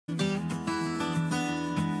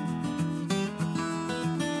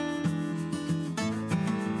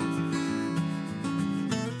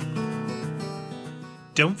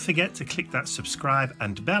Don't forget to click that subscribe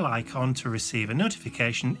and bell icon to receive a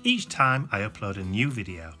notification each time I upload a new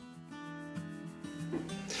video.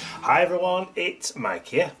 Hi everyone, it's Mike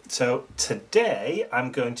here. So today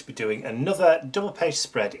I'm going to be doing another double page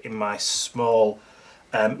spread in my small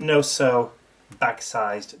no-sew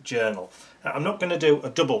bag-sized journal. Now, I'm not going to do a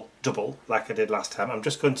double like I did last time. I'm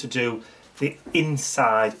just going to do the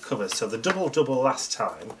inside covers. So the double last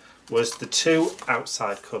time was the two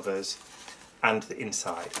outside covers and the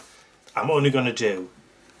inside. I'm only going to do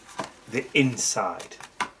the inside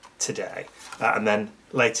today, and then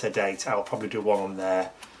later date I'll probably do one on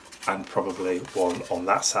there and probably one on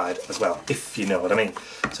that side as well, if you know what I mean.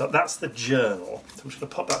 So that's the journal. So I'm just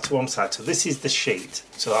going to pop that to one side. So this is the sheet.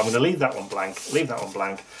 So I'm going to leave that one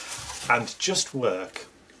blank, and just work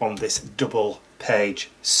on this double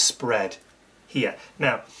page spread here.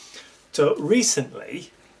 Now, so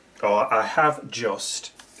recently, I have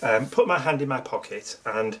just put my hand in my pocket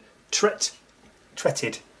and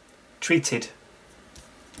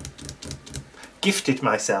gifted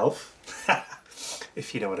myself,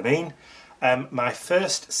 if you know what I mean, my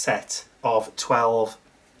first set of 12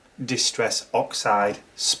 Distress Oxide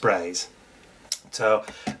Sprays. So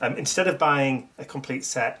instead of buying a complete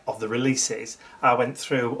set of the releases, I went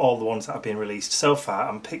through all the ones that have been released so far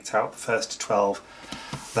and picked out the first 12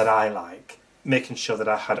 that I like, making sure that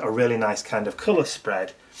I had a really nice kind of colour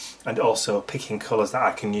spread and also picking colours that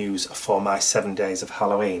I can use for my 7 days of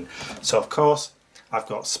Halloween. So of course I've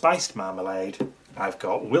got spiced marmalade, I've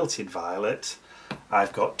got wilted violet,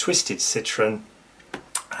 I've got twisted citron,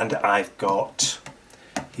 and I've got,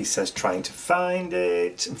 he says trying to find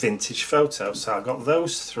it, vintage photo. So I've got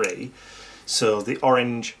those three, so the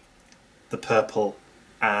orange, the purple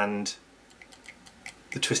and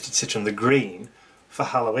the twisted citron, the green for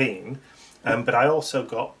Halloween. But I also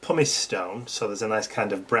got pumice stone, so there's a nice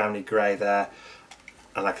kind of browny grey there,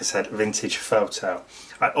 and like I said, vintage photo.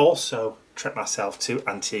 I also treat myself to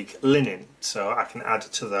antique linen, so I can add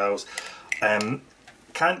to those.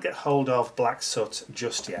 Can't get hold of black soot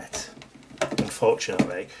just yet,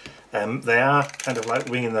 unfortunately. They are kind of like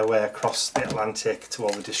winging their way across the Atlantic to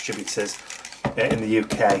all the distributors in the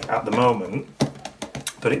UK at the moment,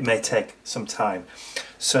 but it may take some time.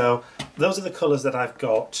 So those are the colours that I've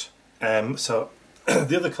got. So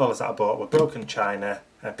the other colours that I bought were broken china,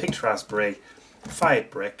 picked raspberry, fired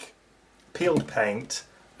brick, peeled paint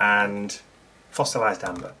and fossilised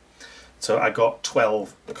amber. So I got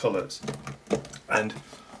 12 colours, and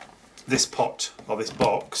this pot or this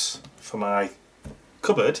box for my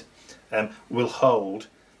cupboard will hold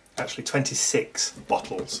actually 26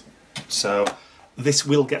 bottles, so this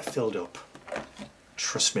will get filled up.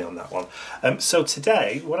 Trust me on that one. So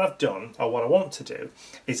today what I've done, or what I want to do,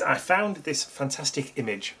 is I found this fantastic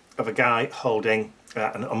image of a guy holding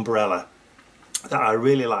an umbrella that I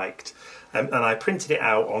really liked, and I printed it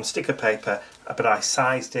out on sticker paper, but I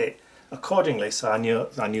sized it accordingly so I knew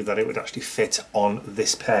that it would actually fit on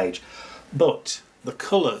this page. But the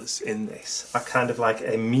colours in this are kind of like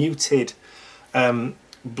a muted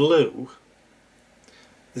blue,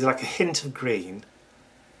 there's like a hint of green,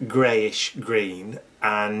 greyish green,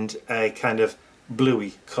 and a kind of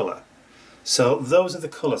bluey colour. So those are the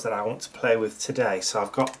colours that I want to play with today. So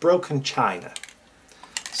I've got broken china,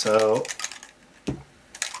 so I'm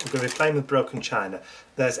going to be playing with broken china.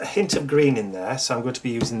 There's a hint of green in there, so I'm going to be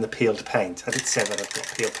using the peeled paint. I did say that I've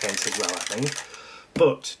got peeled paint as well, I think,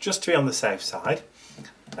 but just to be on the safe side,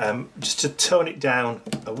 just to tone it down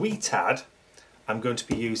a wee tad, I'm going to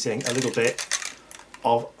be using a little bit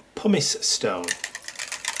of pumice stone.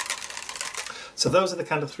 So those are the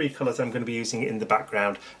kind of three colours I'm going to be using in the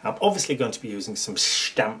background. I'm obviously going to be using some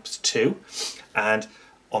stamps too. And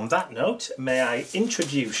on that note, may I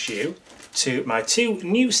introduce you to my two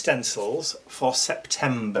new stencils for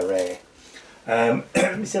September.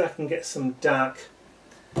 Let me see if I can get some dark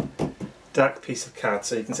piece of card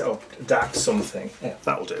so you can say, oh, dark something. Yeah,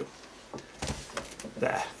 that'll do.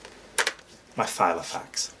 There. My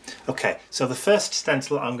Filofax. Okay, so the first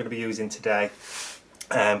stencil I'm going to be using today,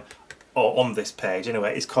 or on this page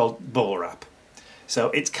anyway, is called Bubble Wrap. So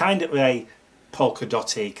it's kind of a polka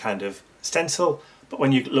dotty kind of stencil, but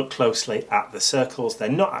when you look closely at the circles, they're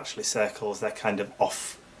not actually circles, they're kind of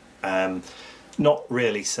off, not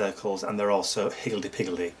really circles, and they're also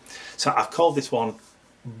higgledy-piggledy. So I've called this one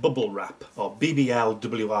Bubble Wrap, or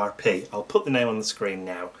BBLWRP. I'll put the name on the screen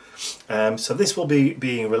now. So this will be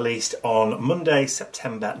being released on Monday,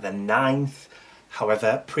 September the 9th.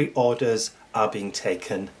 However, pre-orders are being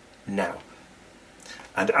taken now.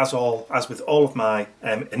 And as with all of my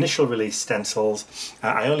initial release stencils,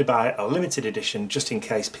 I only buy a limited edition just in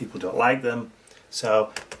case people don't like them.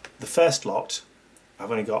 So the first lot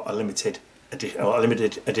I've only got a limited edition or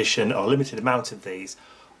a limited amount of these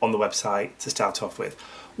on the website to start off with.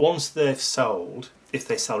 Once they've sold, if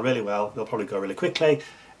they sell really well, they'll probably go really quickly.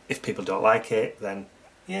 If people don't like it, then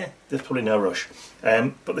yeah, there's probably no rush.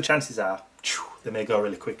 But the chances are they may go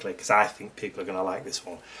really quickly, because I think people are going to like this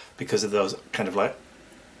one because of those kind of like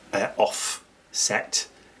offset,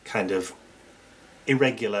 kind of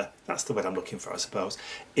irregular, that's the word I'm looking for I suppose,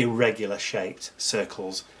 irregular shaped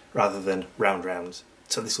circles rather than round rounds.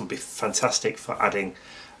 So this will be fantastic for adding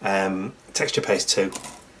texture paste to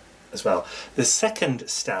as well. The second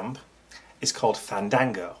stamp is called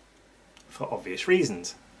Fandango, for obvious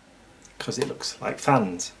reasons, because it looks like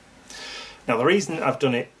fans. Now the reason I've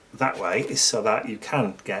done it that way is so that you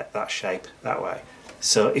can get that shape that way.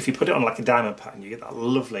 So if you put it on like a diamond pattern, you get that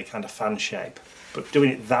lovely kind of fan shape, but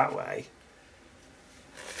doing it that way,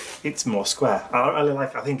 it's more square. I really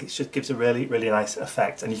like it. I think it just gives a really, really nice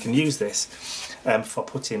effect, and you can use this for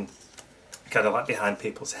putting kind of like behind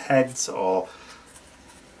people's heads, or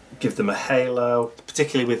give them a halo,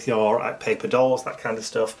 particularly with your paper dolls, that kind of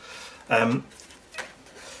stuff.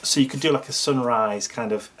 So you could do like a sunrise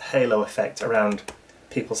kind of halo effect around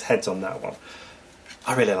people's heads on that one.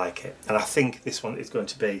 I really like it, and I think this one is going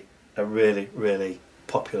to be a really, really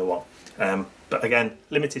popular one. But again,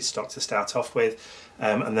 limited stock to start off with,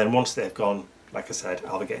 and then once they've gone, like I said,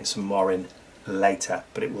 I'll be getting some more in later,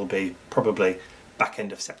 but it will be probably back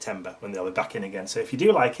end of September when they'll be back in again. So if you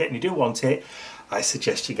do like it and you do want it, I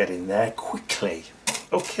suggest you get in there quickly.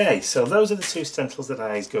 Okay, so those are the two stencils that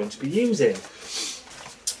I is going to be using.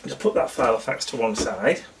 Just put that file of facts to one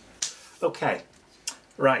side. Okay,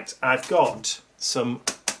 right, I've got some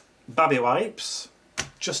babby wipes,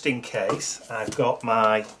 just in case. I've got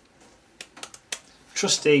my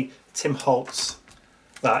trusty Tim Holtz,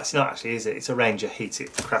 well, it's not actually, is it? It's a Ranger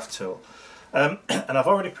Heated craft tool. And I've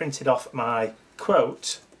already printed off my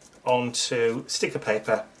quote onto sticker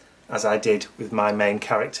paper, as I did with my main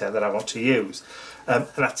character that I want to use. And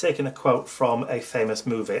I've taken a quote from a famous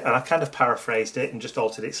movie, and I kind of paraphrased it and just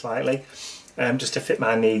altered it slightly, just to fit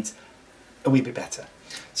my needs a wee bit better.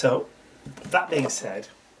 So that being said,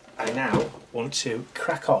 I now want to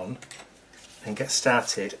crack on and get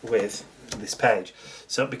started with this page.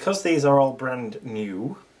 So because these are all brand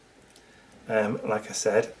new, like I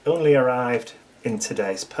said, only arrived in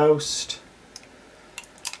today's post,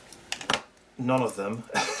 none of them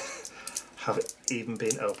have even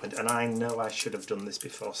been opened, and I know I should have done this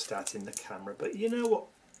before starting the camera, but you know what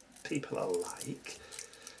people are like,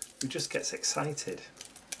 who just gets excited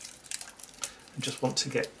and just want to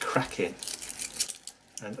get cracking.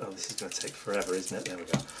 And oh, this is going to take forever, isn't it? There we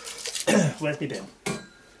go. Where's my bin?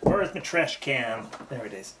 Where's my trash can? There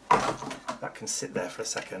it is. That can sit there for a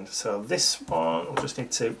second. So this one, we'll just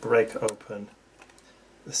need to break open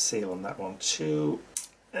the seal on that one too.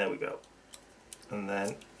 There we go. And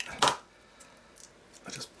then I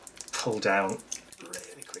just pull down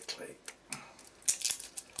really quickly.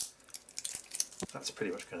 That's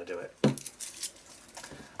pretty much going to do it.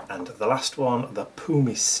 And the last one, the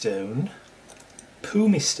Pumice Stone.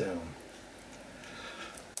 Pumice Stone.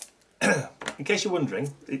 In case you're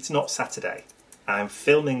wondering, it's not Saturday. I'm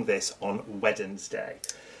filming this on Wednesday,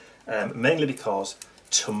 mainly because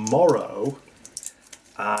tomorrow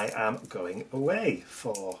I am going away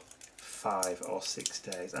for 5 or 6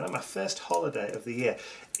 days, and on my first holiday of the year.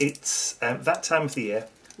 It's that time of the year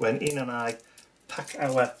when Ian and I pack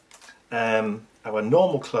our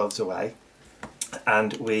normal clothes away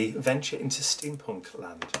and we venture into steampunk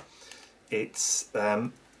land. It's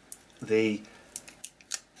the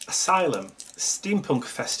Asylum Steampunk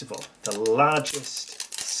Festival, the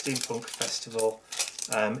largest steampunk festival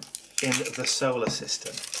in the solar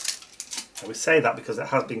system. I would say that because it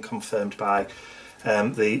has been confirmed by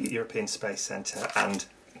the European Space Centre and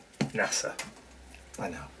NASA. I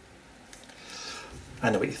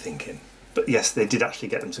know what you're thinking, but yes, they did actually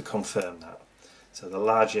get them to confirm that. So the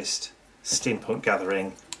largest steampunk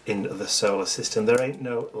gathering in the solar system. There ain't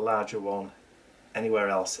no larger one anywhere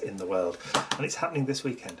else in the world, and it's happening this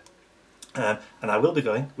weekend. And I will be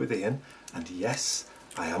going with Ian, and yes,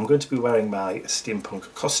 I am going to be wearing my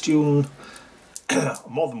steampunk costume,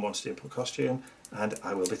 more than one steampunk costume, and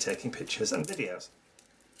I will be taking pictures and videos.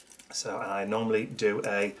 So I normally do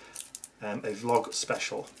a vlog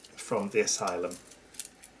special from the asylum,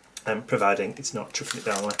 providing it's not chucking it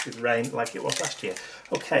down with rain like it was last year.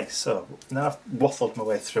 Okay, so now I've waffled my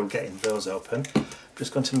way through getting those open. I'm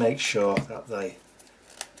just going to make sure that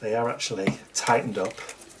they are actually tightened up.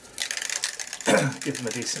 Give them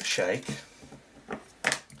a decent shake,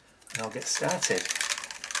 and I'll get started,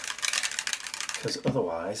 because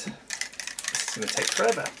otherwise this is going to take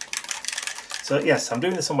forever. So yes, I'm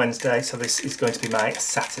doing this on Wednesday, so this is going to be my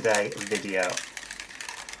Saturday video,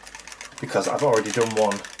 because I've already done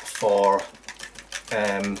one for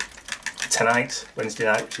tonight, Wednesday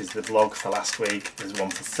night, which is the vlog for last week. There's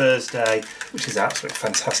one for Thursday, which is absolutely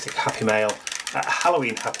fantastic Happy Mail,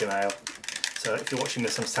 Halloween Happy Mail. So if you're watching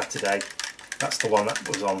this on Saturday, that's the one that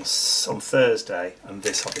was on Thursday, and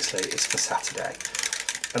this obviously is for Saturday.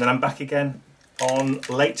 And then I'm back again on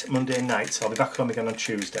late Monday night, so I'll be back home again on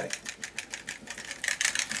Tuesday,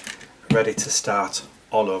 ready to start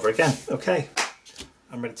all over again. Okay,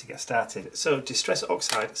 I'm ready to get started. So Distress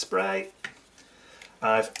Oxide Spray,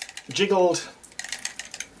 I've jiggled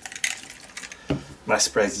my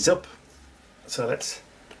sprays up, so let's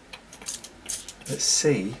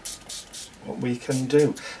see what we can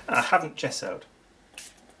do. I haven't gessoed,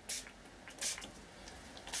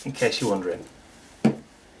 in case you're wondering. I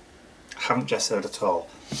haven't gessoed at all.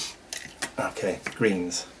 Okay,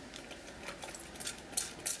 greens.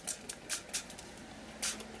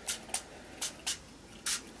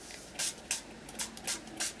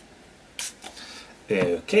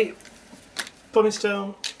 Okay, pumice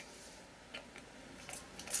stone.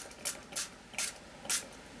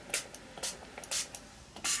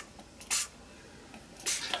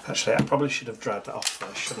 Actually, I probably should have dried that off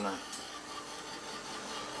first, shouldn't I?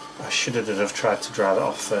 I should have tried to dry that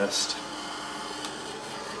off first.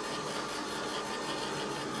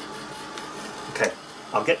 Okay,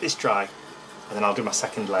 I'll get this dry and then I'll do my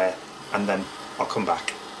second layer and then I'll come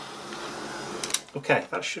back. Okay,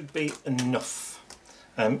 that should be enough.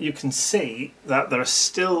 You can see that there are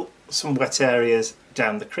still some wet areas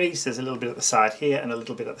down the crease. There's a little bit at the side here and a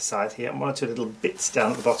little bit at the side here, and one or two little bits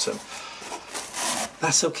down at the bottom.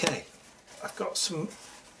 That's okay. I've got some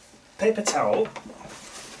paper towel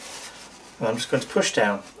and I'm just going to push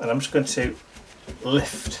down and I'm just going to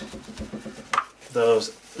lift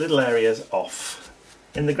those little areas off.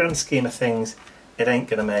 In the grand scheme of things, it ain't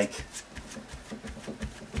going to make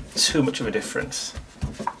too much of a difference.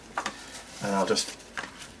 And I'll just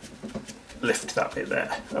lift that bit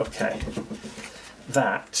there. Okay,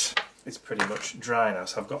 that is pretty much dry now,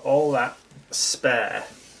 so I've got all that spare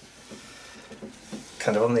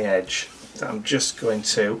kind of on the edge that I'm just going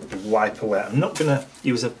to wipe away. I'm not going to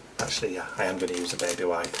use a, actually yeah, I am going to use a baby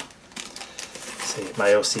wipe. See, my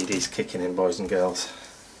OCD's kicking in, boys and girls.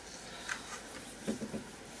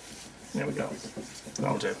 There we go,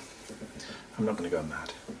 that'll do. I'm not going to go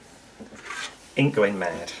mad. Ain't going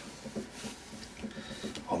mad.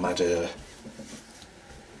 Or madder.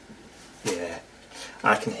 Yeah,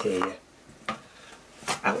 I can hear you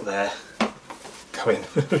out there going,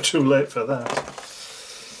 too late for that.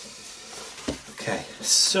 Okay,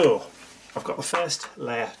 so I've got the first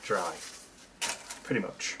layer dry, pretty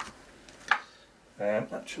much.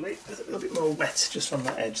 Actually, there's a little bit more wet just on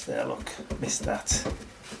that edge there, look, missed that.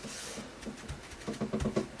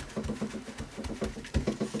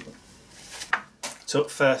 So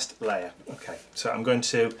first layer, okay, so I'm going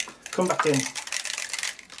to come back in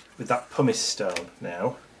with that pumice stone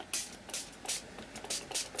now.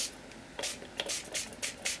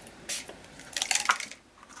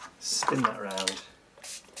 Spin that around.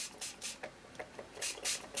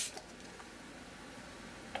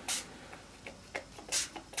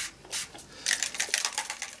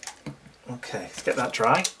 Okay, let's get that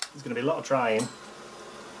dry. There's going to be a lot of drying.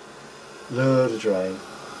 Load of drying.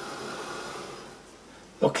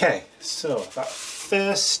 Okay, so that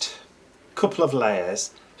first couple of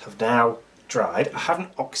layers have now dried. I haven't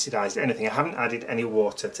oxidised anything. I haven't added any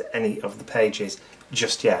water to any of the pages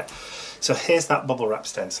just yet. So here's that bubble wrap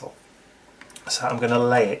stencil. So I'm going to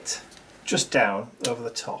lay it just down over the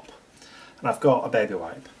top. And I've got a baby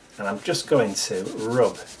wipe. And I'm just going to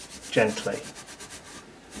rub gently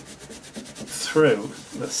through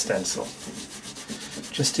the stencil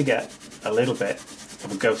just to get a little bit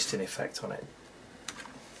of a ghosting effect on it.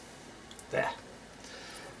 There.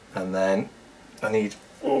 And then I need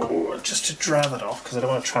just to dry that off because I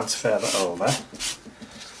don't want to transfer that over,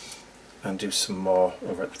 and do some more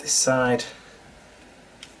over at this side.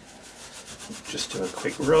 Just do a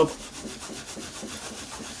quick rub.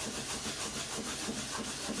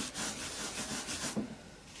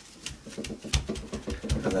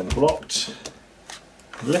 And then blocked,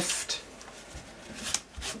 lift,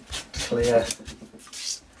 clear,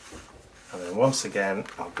 and then once again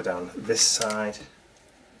I'll go down this side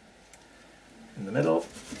in the middle.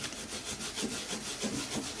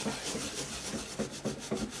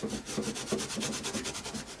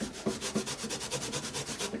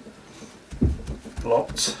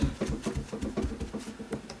 Blocked,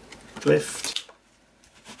 lift,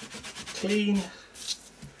 clean,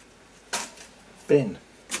 bin.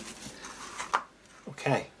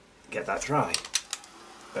 get that dry.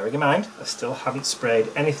 Bearing in mind, I still haven't sprayed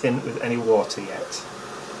anything with any water yet.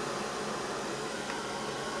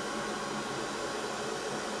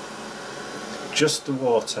 Just the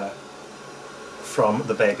water from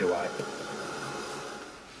the baby wipe.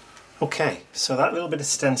 Okay, so that little bit of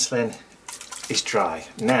stenciling is dry.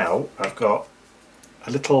 Now I've got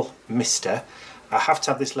a little mister. I have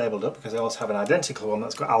to have this labelled up because I also have an identical one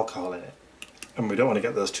that's got alcohol in it, and we don't want to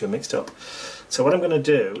get those two mixed up. So what I'm going to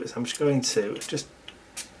do is I'm just going to just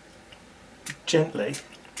gently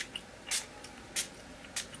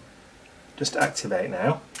just activate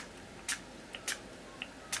now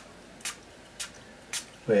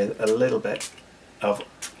with a little bit of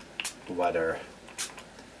water.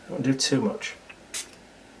 I won't do too much.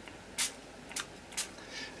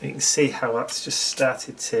 And you can see how that's just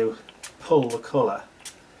started to pull the colour,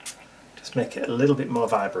 just make it a little bit more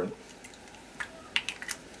vibrant.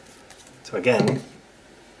 So again, I'm going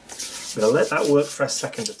to let that work for a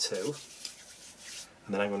second or two,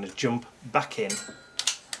 and then I'm going to jump back in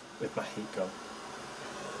with my heat gun.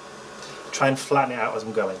 Try and flatten it out as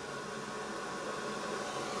I'm going.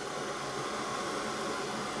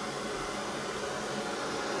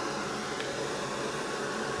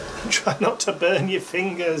 Try not to burn your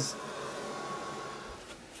fingers.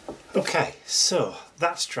 Okay, so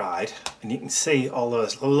that's dried, and you can see all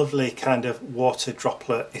those lovely kind of water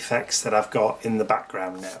droplet effects that I've got in the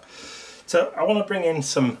background now. So I want to bring in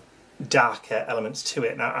some darker elements to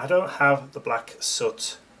it. Now I don't have the black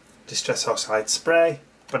soot Distress Oxide spray,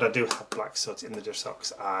 but I do have black soot in the Distress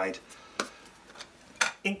Oxide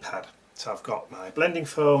ink pad. So I've got my blending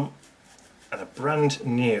foam and a brand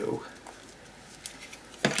new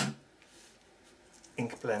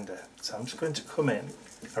ink blender. So I'm just going to come in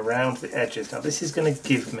around the edges. Now this is going to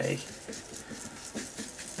give me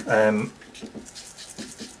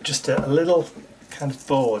just a little kind of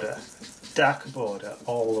border, darker border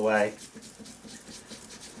all the way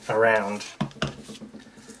around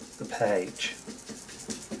the page.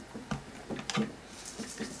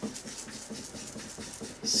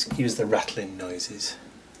 Excuse the rattling noises.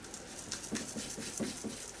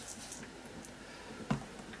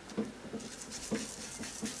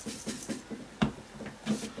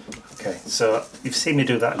 Okay, so you've seen me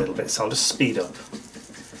do that a little bit, so I'll just speed up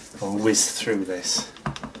and whiz through this.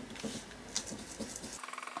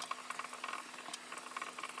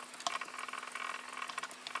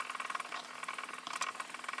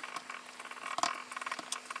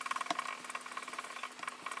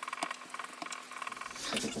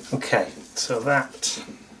 Okay, so that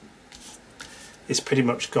is pretty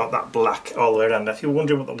much got that black all the way around. Now, if you're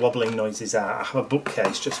wondering what the wobbling noises are, I have a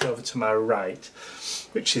bookcase just over to my right,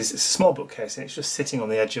 which is a small bookcase, and it's just sitting on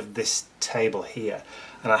the edge of this table here,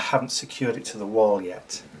 and I haven't secured it to the wall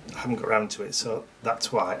yet. I haven't got around to it, so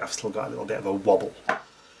that's why I've still got a little bit of a wobble.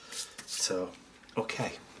 So,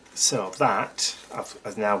 okay, so that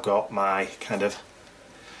I've now got my kind of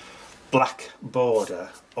black border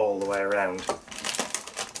all the way around.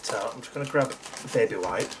 So I'm just going to grab a baby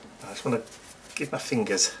wipe. I just want to give my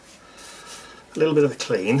fingers a little bit of a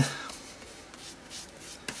clean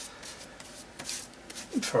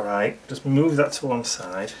before I just move that to one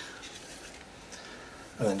side,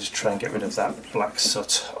 and then just try and get rid of that black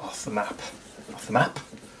soot off the map. Off the map?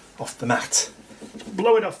 Off the mat.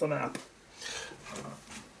 Blow it off the map.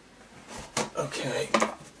 Okay.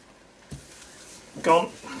 Gone.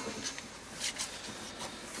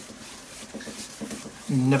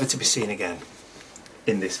 Never to be seen again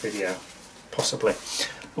in this video, possibly.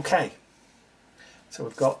 Okay, so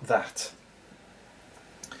we've got that.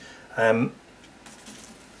 I'm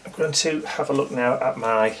going to have a look now at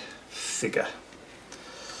my figure,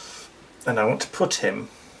 and I want to put him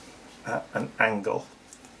at an angle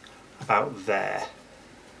about there.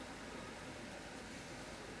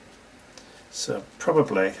 So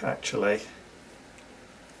probably actually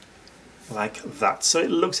like that, so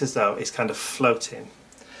it looks as though it's kind of floating.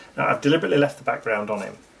 Now I've deliberately left the background on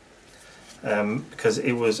him because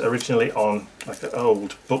it was originally on like an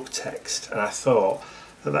old book text, and I thought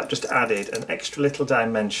that that just added an extra little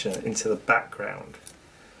dimension into the background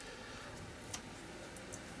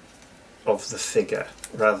of the figure,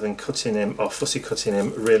 rather than cutting him or fussy cutting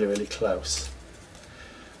him really close,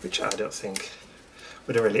 which I don't think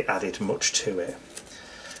would have really added much to it.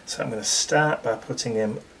 So I'm going to start by putting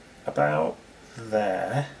him about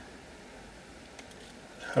there.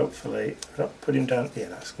 Hopefully, put him down. Yeah,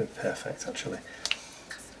 that's good, perfect actually.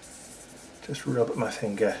 Just rub my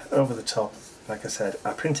finger over the top. Like I said,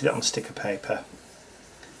 I printed it on sticker paper.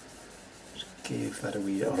 Just give that a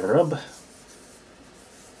wee rub,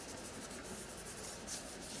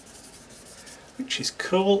 which is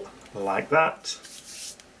cool. like that.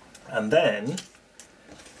 And then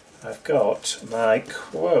I've got my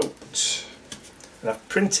quote, and I've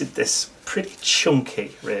printed this pretty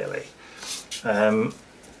chunky really,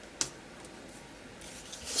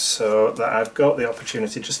 so that I've got the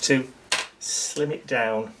opportunity just to slim it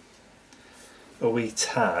down a wee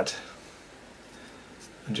tad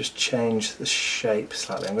and just change the shape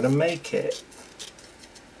slightly. I'm going to make it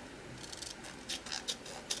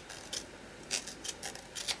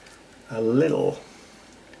a little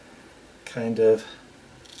kind of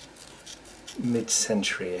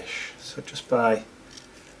mid-century-ish, so just by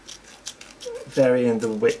varying the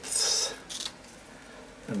widths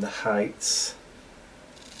and the heights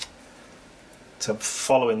to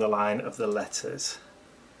following the line of the letters.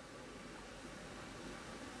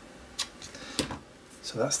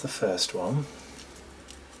 So that's the first one.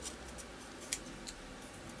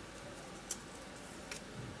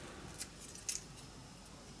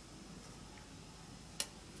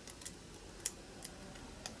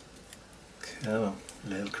 Come on,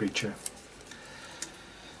 little creature.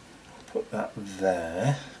 Put that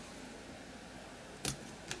there.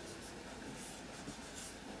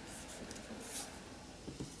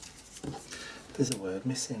 There's a word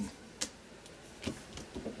missing.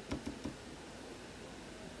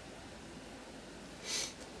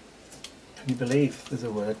 Can you believe there's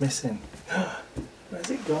a word missing? Where's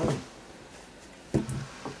it gone?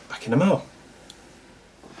 Back in a mo.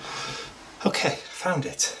 Okay, found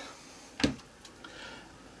it.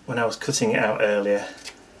 When I was cutting it out earlier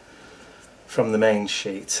from the main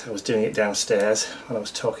sheet, I was doing it downstairs while I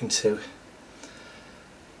was talking to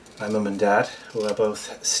my mum and dad, who are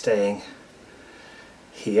both staying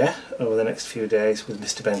here over the next few days with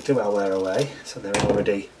Mr. Bentley while we're away, so they're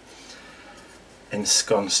already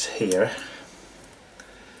ensconced here.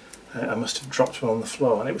 I must have dropped one on the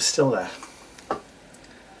floor and it was still there.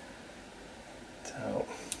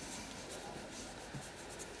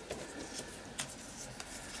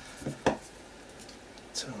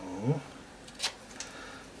 So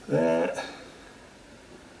there.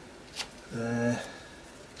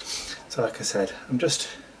 So like I said, I'm just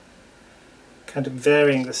kind of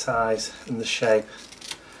varying the size and the shape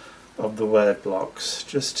of the word blocks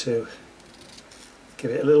just to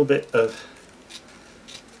give it a little bit of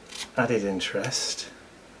added interest,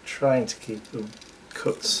 trying to keep the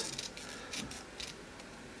cuts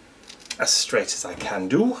as straight as I can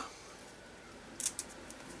do.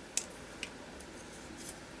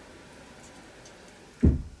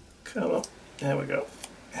 Come on, there we go.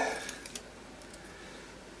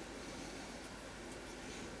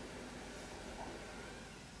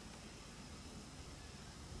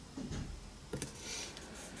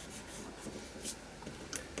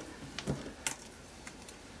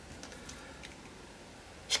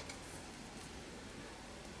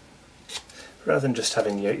 Rather than just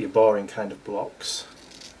having your boring kind of blocks,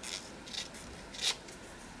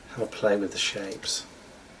 have a play with the shapes.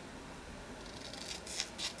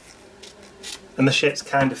 And the shapes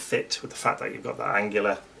kind of fit with the fact that you've got that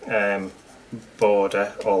angular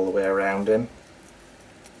border all the way around him.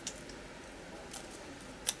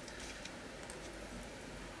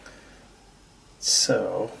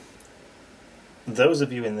 So, those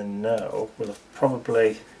of you in the know will have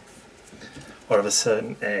probably, or of a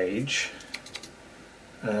certain age,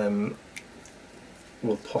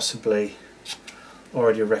 will possibly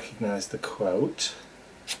already recognise the quote.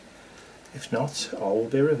 If not, all will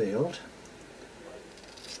be revealed.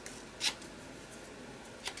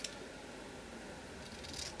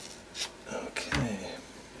 Okay,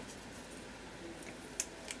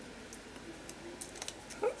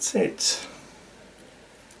 that's it.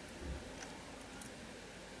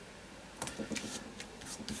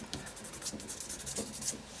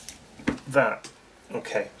 That.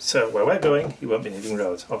 Okay, so where we're going, you won't be needing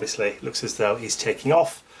roads. Obviously, it looks as though he's taking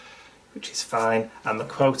off, which is fine. And the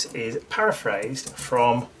quote is paraphrased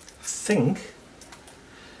from, I think,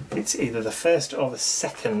 it's either the first or the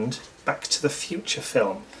second Back to the Future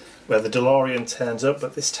film, where the DeLorean turns up,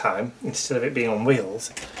 but this time, instead of it being on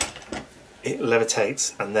wheels, it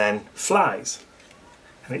levitates and then flies.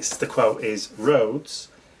 And it's, the quote is, roads,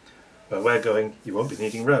 where we're going, you won't be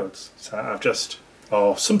needing roads. So I've just,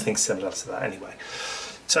 or something similar to that anyway.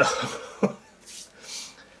 So,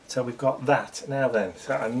 so we've got that. Now then,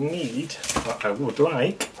 so I need, what I would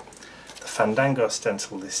like, the Fandango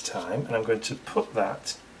stencil this time, and I'm going to put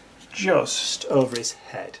that just over his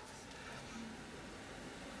head.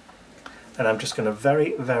 And I'm just going to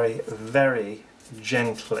very, very, very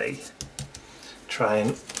gently try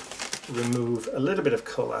and remove a little bit of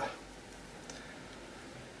colour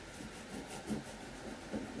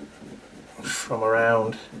from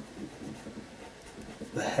around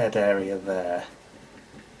the head area there,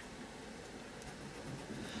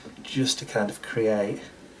 just to kind of create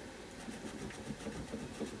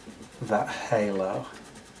that halo.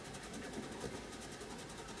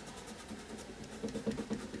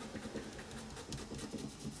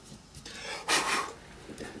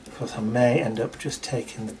 Of course, I may end up just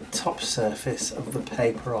taking the top surface of the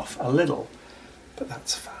paper off a little, but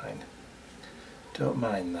that's fine. Don't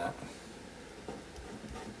mind that.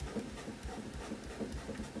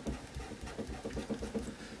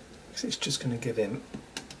 Because it's just going to give him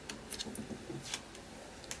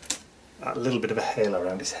that little bit of a halo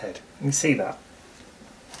around his head. You can see that.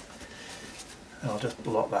 I'll just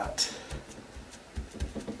blot that.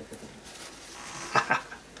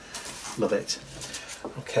 Love it.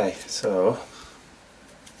 Okay, so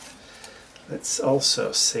let's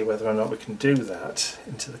also see whether or not we can do that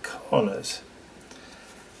into the corners.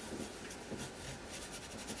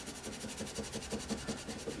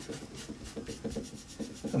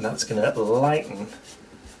 And that's going to lighten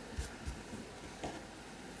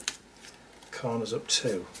corners up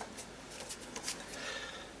too.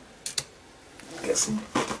 Get some.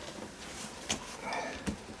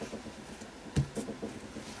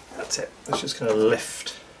 That's it. That's just going to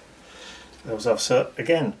lift those off. So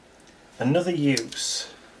again, another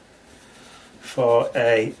use for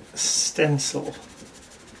a stencil.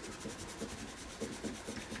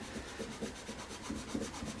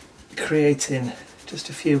 Creating just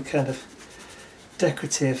a few kind of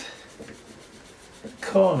decorative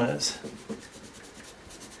corners.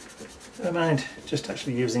 Never mind just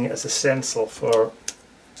actually using it as a stencil for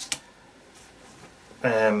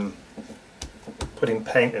putting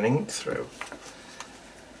paint and ink through,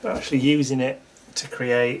 but actually using it to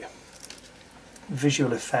create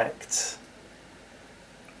visual effects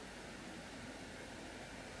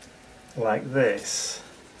like this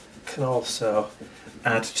can also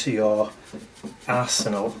add to your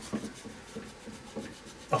arsenal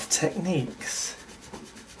of techniques.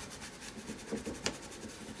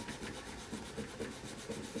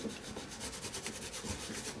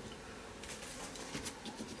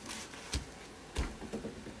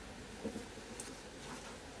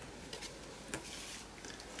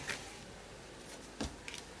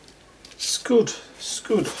 It's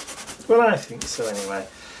good. Well, I think so anyway.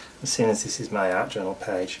 And seeing as this is my art journal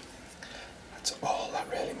page, that's all that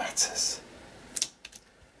really matters.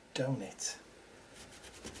 Don't it?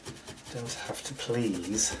 Don't have to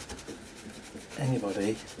please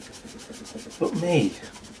anybody but me.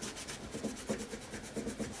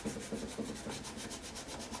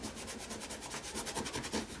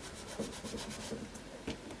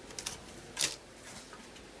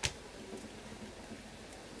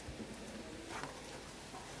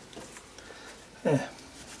 Yeah.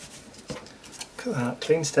 Look at that,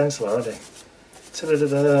 clean stencil already.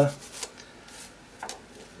 Ta-da-da-da.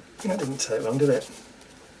 That didn't take long, did it?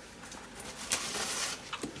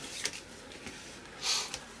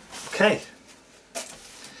 Okay.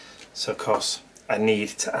 So of course I need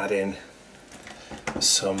to add in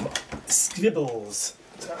some scribbles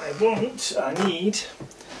that I need,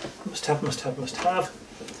 must have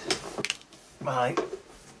my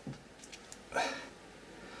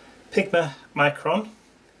Pigma Micron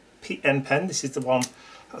pen pen. This is the one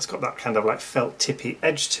that's got that kind of like felt tippy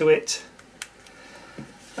edge to it,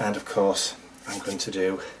 and of course I'm going to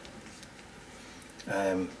do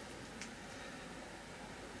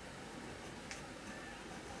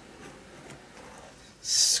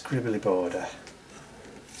scribbly border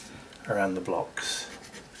around the blocks.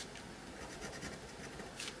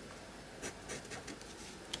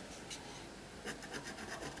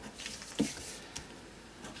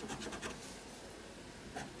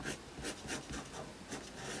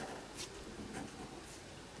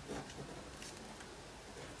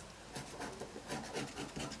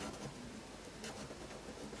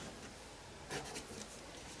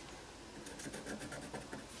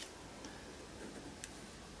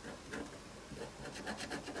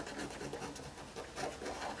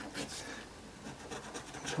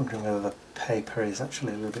 Wondering whether the paper is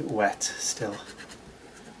actually a little bit wet still.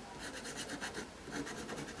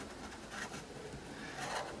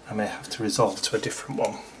 I may have to resolve to a different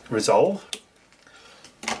one. Resolve?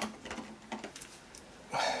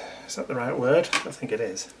 Is that the right word? I think it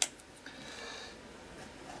is.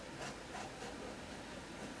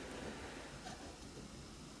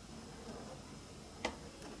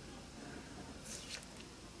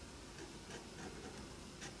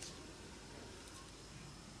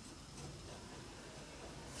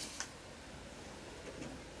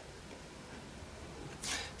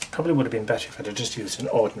 Probably would have been better if I'd have just used an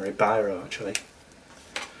ordinary biro actually.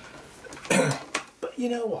 But you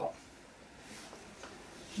know what?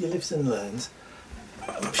 You lives and learns.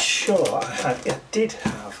 I'm sure I did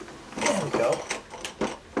have, there we go,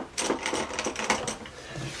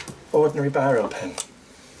 ordinary biro pen.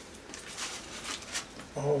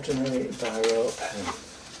 Ordinary biro pen.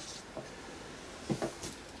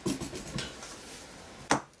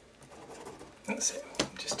 That's it,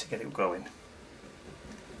 just to get it going.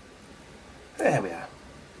 There we are.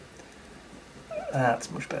 That's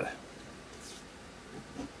much better.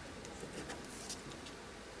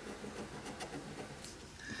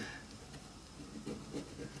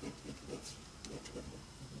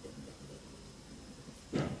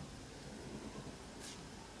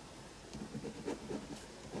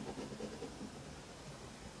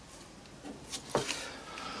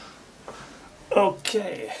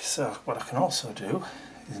 Okay, so what I can also do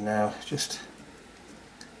is now just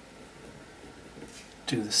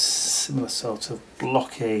do the similar sort of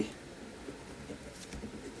blocky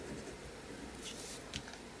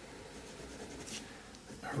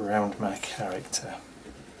around my character.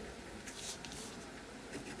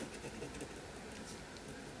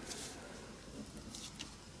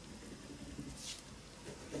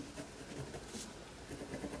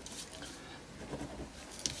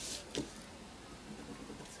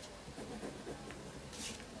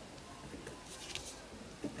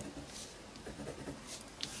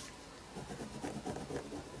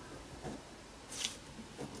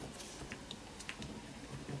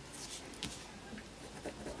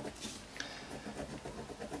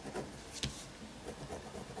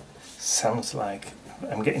 Sounds like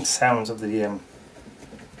I'm getting sounds of the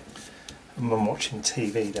mum watching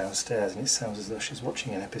TV downstairs, and it sounds as though she's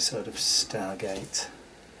watching an episode of Stargate.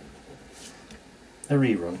 A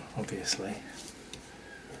rerun, obviously.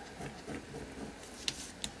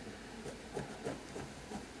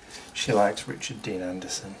 She likes Richard Dean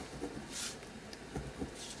Anderson.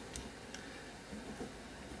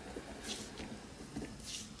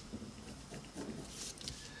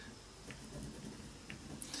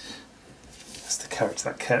 Character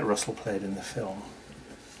that Kurt Russell played in the film.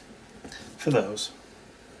 For those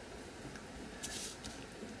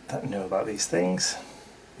that know about these things.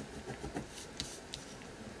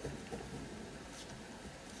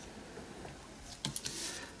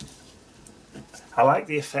 I like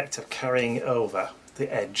the effect of carrying over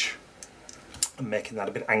the edge and making that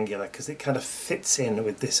a bit angular, because it kind of fits in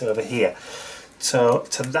with this over here. So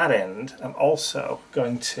to that end, I'm also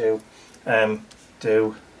going to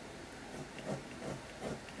do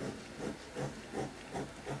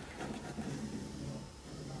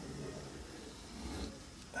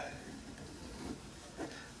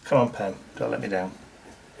come on, pen, don't let me down.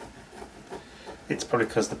 It's probably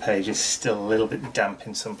because the page is still a little bit damp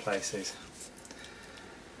in some places.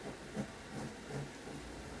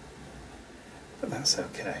 But that's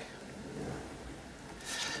okay.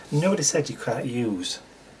 Nobody said you can't use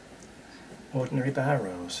ordinary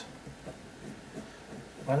biros.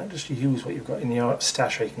 Why not just use what you've got in your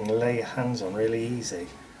stash where you can lay your hands on really easy?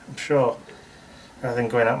 I'm sure, rather than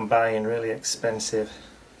going out and buying really expensive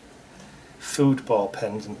food ball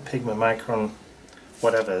pens and Pigma Micron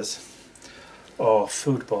whatevers, or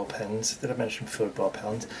food ball pens, did I mention food ball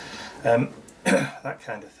pens? That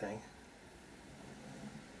kind of thing.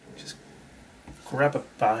 Just grab a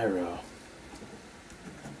biro.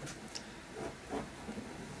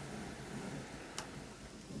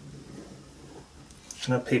 I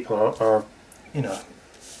know people are, you know,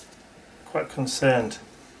 quite concerned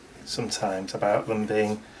sometimes about them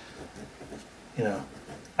being, you know,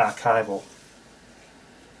 archival.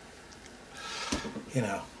 You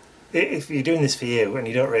know, if you're doing this for you and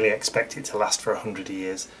you don't really expect it to last for 100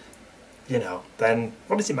 years, you know, then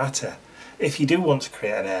what does it matter? If you do want to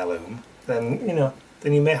create an heirloom, then, you know,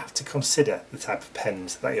 then you may have to consider the type of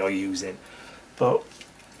pens that you're using. But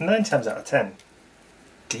 9 times out of 10,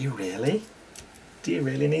 do you really? Do you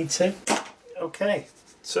really need to? Okay,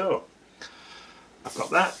 so I've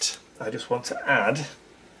got that. I just want to add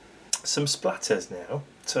some splatters now.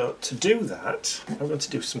 So to do that, I'm going to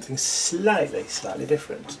do something slightly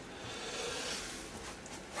different.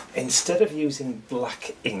 Instead of using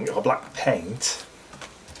black ink or black paint,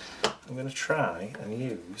 I'm going to try and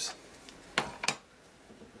use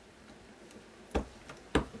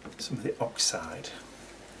some of the oxide,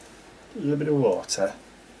 a little bit of water.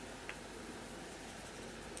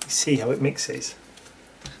 See how it mixes.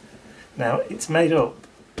 Now it's made up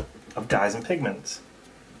of dyes and pigments,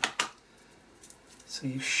 so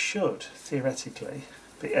you should theoretically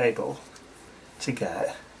be able to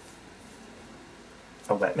get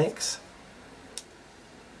a wet mix.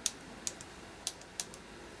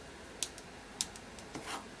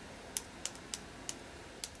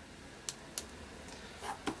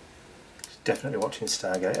 definitely watching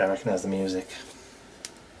Stargate. I recognise the music.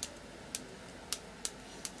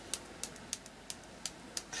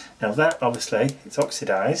 Now that, obviously, it's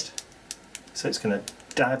oxidised, so it's going to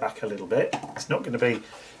die back a little bit. It's not going to be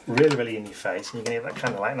really, really in your face, and you're going to get that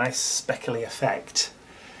kind of like nice speckly effect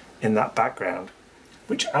in that background,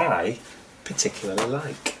 which I particularly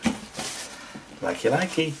like.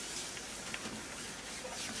 Likey.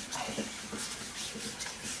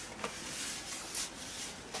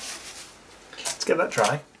 Let's get that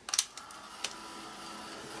dry.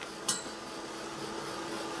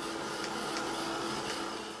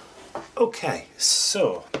 Okay,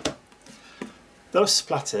 so those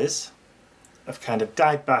splatters have kind of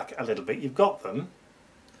died back a little bit. You've got them.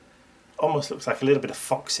 Almost looks like a little bit of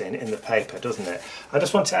foxing in the paper, doesn't it? I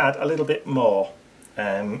just want to add a little bit more,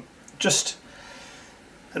 just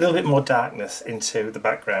a little bit more darkness into the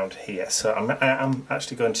background here. So I'm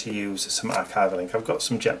actually going to use some archival ink. I've got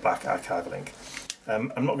some jet black archival ink.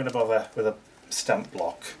 I'm not going to bother with a stamp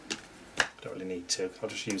block. I don't really need to. I'll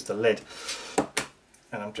just use the lid.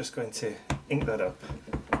 And I'm just going to ink that up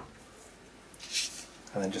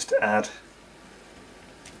and then just add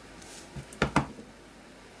a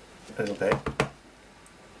little bit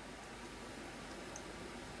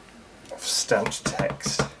of stamped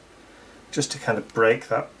text just to kind of break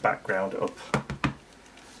that background up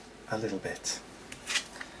a little bit.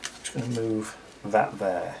 I'm just going to move that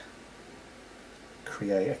there,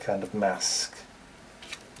 create a kind of mask.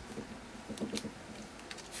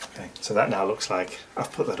 Okay, so that now looks like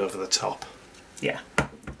I've put that over the top. Yeah,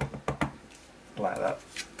 like that.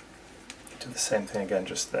 Do the same thing again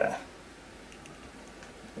just there.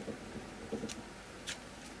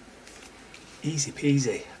 Easy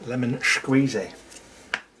peasy, lemon squeezy.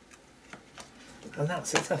 And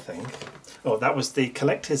that's it, I think. Oh, that was the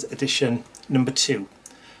collector's edition #2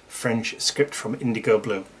 French script from Indigo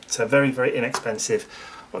Blue. It's a very, very inexpensive,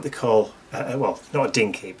 what they call, well, not a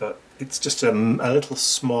dinky, but it's just a little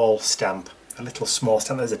small stamp. A little small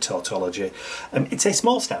stamp, there's a tautology. It's a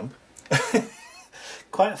small stamp,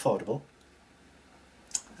 quite affordable.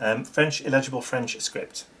 French, illegible French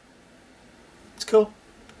script. It's cool,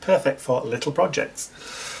 perfect for little projects.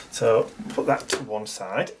 So put that to one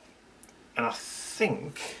side, and I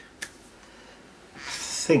think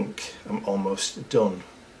I'm almost done.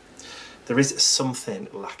 There is something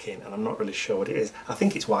lacking, and I'm not really sure what it is. I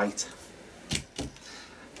think it's white.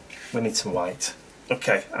 We need some white.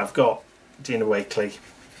 Okay, I've got Dina Wakley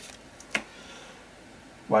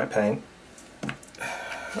white paint.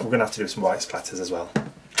 We're going to have to do some white splatters as well.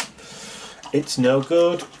 It's no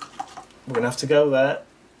good. We're going to have to go there.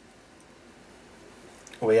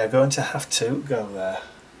 We are going to have to go there.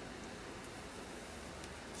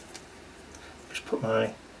 Just put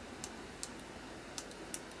my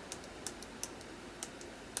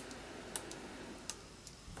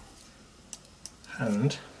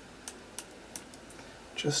hand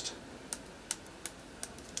just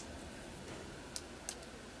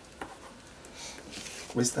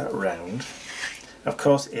whiz that round. Of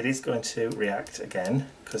course it is going to react again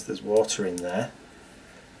because there's water in there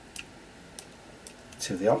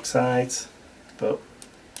to the oxides, but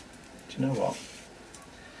do you know what?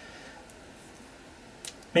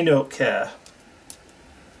 Me don't care.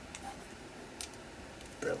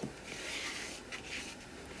 Brilliant.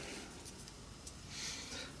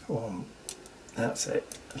 Oh, that's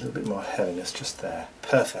it. A little bit more heaviness just there.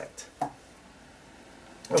 Perfect.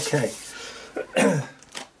 Okay.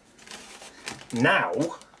 Now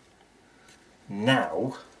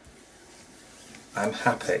I'm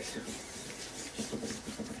happy.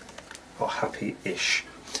 Or happy-ish.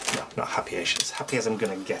 No, not happy-ish. As happy as I'm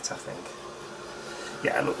going to get, I think.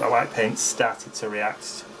 Yeah, look, the white paint started to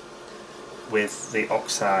react with the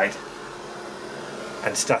oxide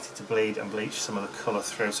and started to bleed and bleach some of the colour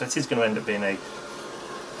through. So it is going to end up being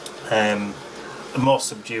a more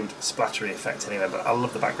subdued splattery effect anyway, but I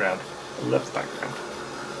love the background. I love the background.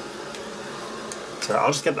 So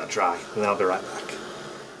I'll just get that dry and then I'll be right back.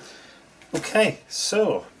 Okay,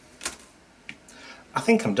 so I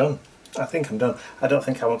think I'm done. I don't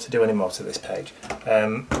think I want to do any more to this page.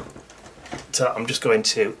 So I'm just going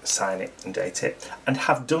to sign it and date it and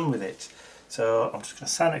have done with it. So I'm just going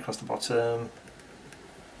to sign it across the bottom.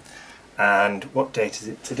 And what date is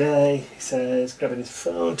it today? He says, grabbing his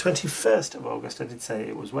phone, 21st of August. I did say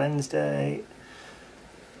it was Wednesday,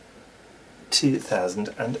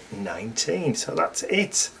 2019. So that's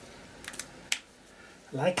it.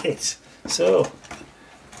 I like it. So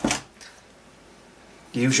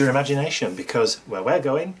use your imagination, because where we're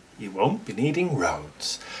going, you won't be needing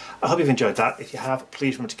roads. I hope you've enjoyed that. If you have,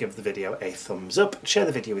 please remember to give the video a thumbs up, share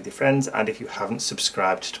the video with your friends, and if you haven't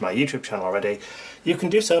subscribed to my YouTube channel already, you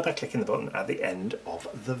can do so by clicking the button at the end of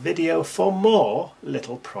the video for more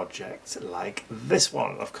little projects like this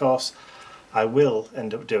one. Of course, I will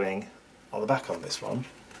end up doing on the back on this one.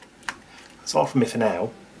 That's all from me for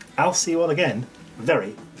now. I'll see you all again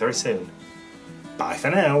very, very soon. Bye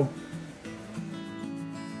for now.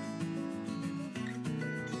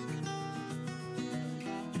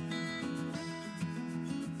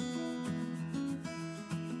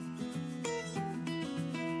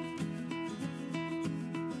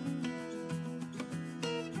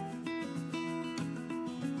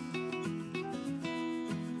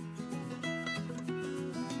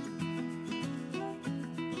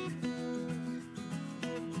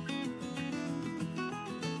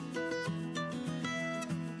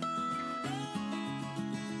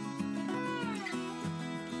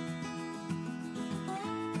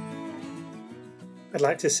 I'd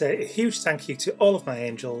like to say a huge thank you to all of my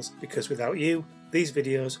angels, because without you, these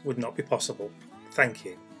videos would not be possible. Thank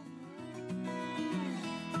you.